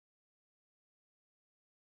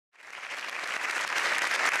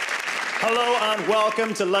Hello and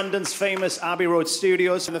welcome to London's famous Abbey Road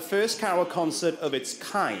Studios and the first carol concert of its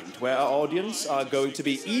kind, where our audience are going to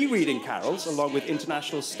be e-reading carols along with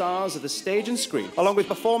international stars of the stage and screen, along with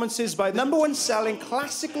performances by the #1 selling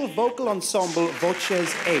classical vocal ensemble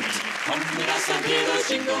Voces 8.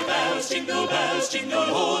 Jingle bells, jingle bells, jingle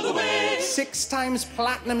all the way. 6 times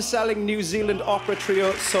platinum selling New Zealand opera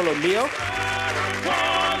trio Sol3 Mio.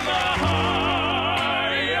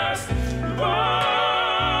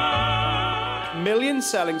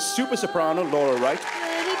 Million-selling super soprano Laura Wright.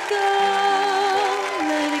 Let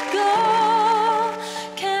it go,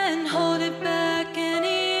 can't hold it back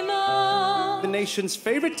anymore. The nation's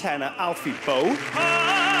favourite tenor Alfie Boe.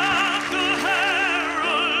 Hark the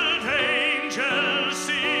herald angels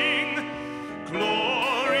sing,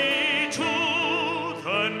 glory to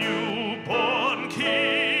the newborn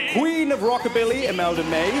King. Queen of Rockabilly Imelda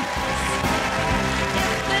May.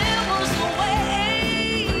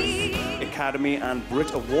 Academy and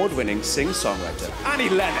Brit Award-winning singer-songwriter Annie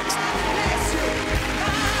Lennox.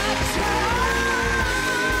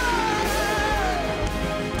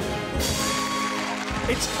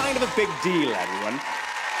 It's kind of a big deal, everyone.